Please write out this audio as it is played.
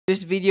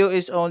This video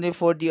is only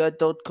for the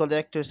adult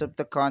collectors of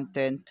the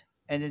content,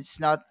 and it's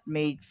not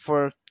made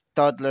for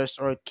toddlers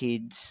or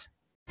kids.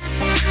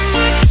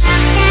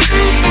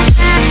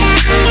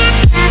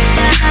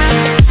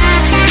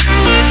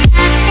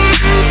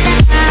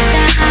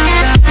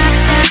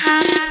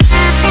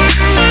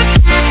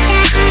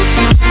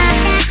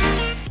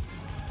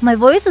 My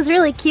voice is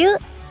really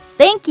cute.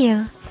 Thank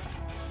you.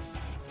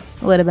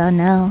 What about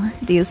now?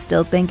 Do you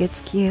still think it's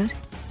cute?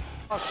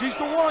 Oh, she's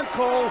the one,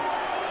 Cole.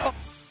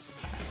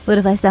 What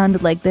if I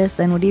sounded like this,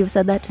 then would you have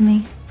said that to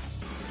me?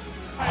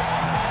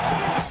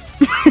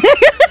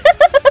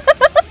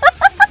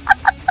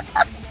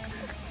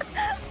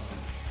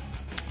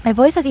 My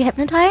voice has you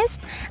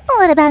hypnotized?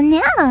 What about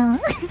now?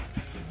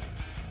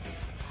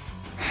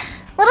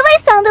 What if I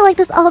sounded like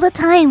this all the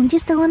time? Do you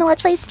still want to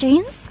watch my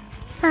streams?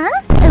 Huh?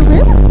 I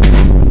will.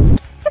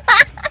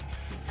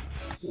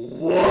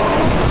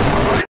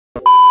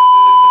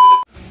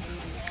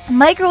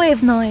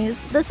 Microwave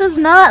noise. This is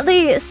not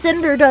the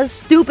Sinder does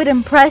stupid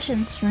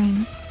impression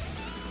stream.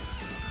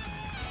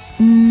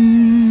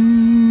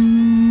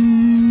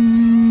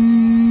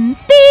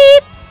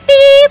 Beep,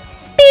 beep,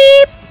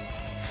 beep.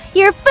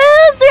 Your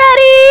food's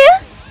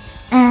ready!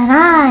 And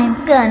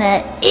I'm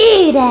gonna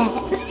eat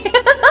it!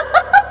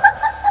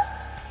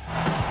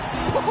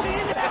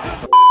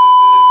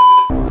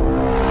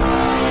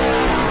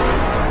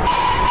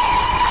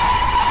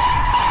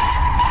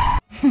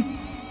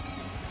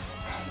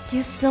 Do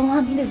you still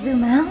want me to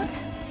zoom out?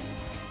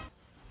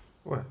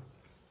 What?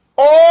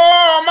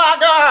 Oh my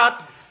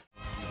God!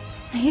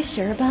 Are you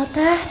sure about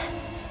that?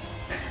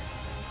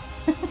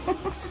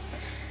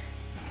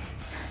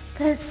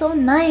 But it's so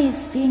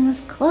nice being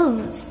this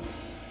close.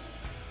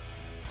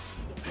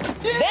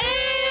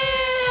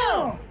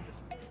 Damn!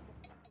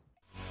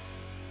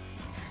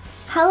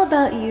 How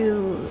about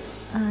you,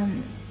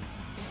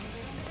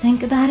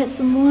 think about it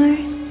some more?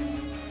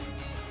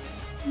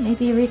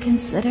 Maybe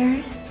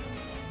reconsider?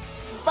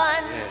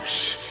 Fun!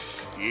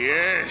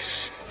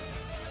 Yes!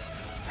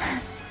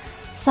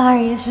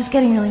 Sorry, it's just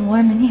getting really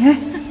warm in here.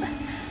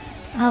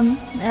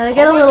 I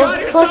get a little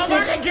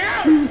flustered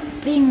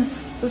being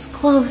this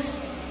close.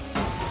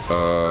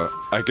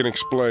 I can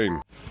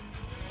explain.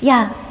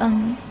 Yeah,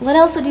 what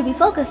else would you be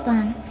focused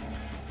on?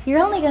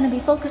 You're only gonna be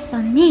focused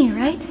on me,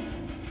 right?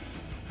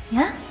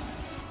 Yeah?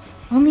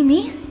 Only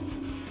me?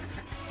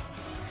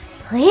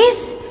 Please?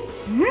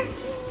 Hmm?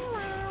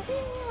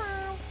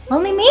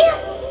 Only me?